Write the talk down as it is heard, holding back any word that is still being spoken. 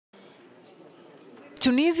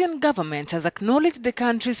Tunisian government has acknowledged the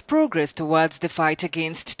country's progress towards the fight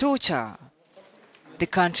against torture. The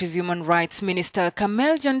country's human rights minister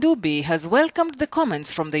Kamel Jendoubi has welcomed the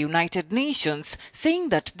comments from the United Nations, saying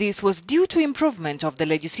that this was due to improvement of the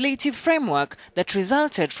legislative framework that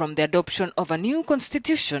resulted from the adoption of a new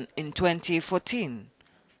constitution in 2014.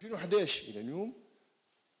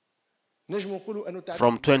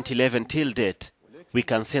 From 2011 till date, we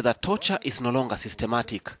can say that torture is no longer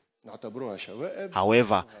systematic.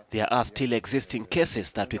 However, there are still existing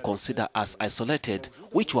cases that we consider as isolated,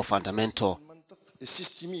 which were fundamental.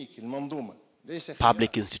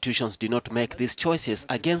 Public institutions do not make these choices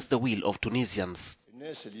against the will of Tunisians.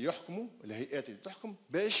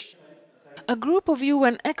 A group of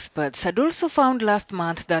UN experts had also found last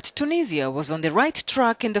month that Tunisia was on the right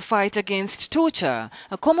track in the fight against torture,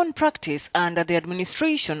 a common practice under the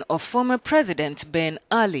administration of former President Ben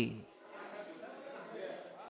Ali.